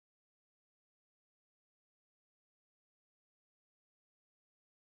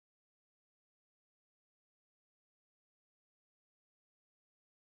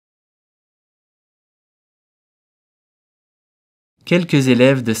quelques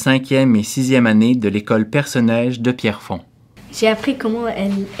élèves de 5e et 6e année de l'école Personnage de Pierrefonds. J'ai appris comment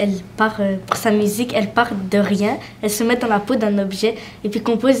elle part pour sa musique, elle part de rien, elle se met dans la peau d'un objet et puis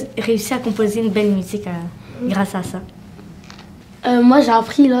réussit à composer une belle musique grâce à ça. Moi, j'ai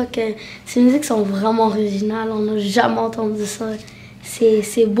appris là, que ces musiques sont vraiment originales, on n'a jamais entendu ça.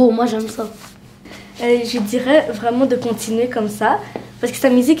 C'est beau, moi j'aime ça. Je dirais vraiment de continuer comme ça, parce que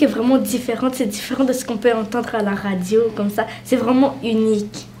sa musique est vraiment différente, c'est différent de ce qu'on peut entendre à la radio, comme ça. C'est vraiment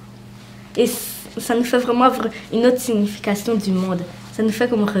unique. Et ça nous fait vraiment avoir une autre signification du monde. Ça nous fait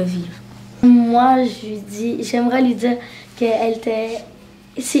comme revivre. Moi, j'aimerais lui dire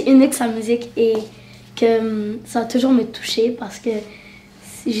c'est unique sa musique et que ça a toujours me touché parce que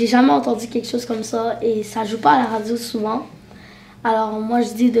j'ai jamais entendu quelque chose comme ça et ça joue pas à la radio souvent. Alors moi,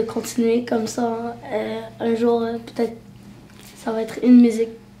 je dis de continuer comme ça. Un jour, peut-être, ça va être une musique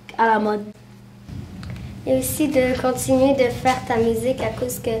à la mode. Et aussi de continuer de faire ta musique à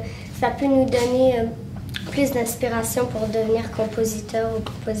cause que ça peut nous donner plus d'inspiration pour devenir compositeur ou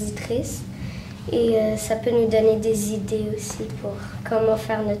compositrice. Et ça peut nous donner des idées aussi pour comment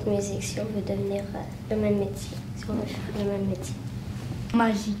faire notre musique si on veut devenir le même métier, si on veut faire le même métier.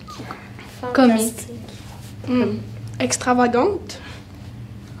 Magique. Fantastique. Extravagante.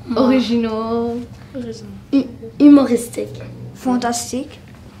 Originaux. Humoristique. Fantastique.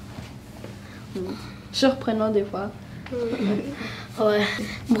 Surprenant des fois. Ouais.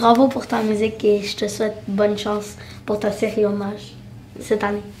 Bravo pour ta musique et je te souhaite bonne chance pour ta série hommage cette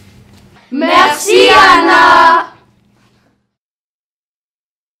année. Merci Anna!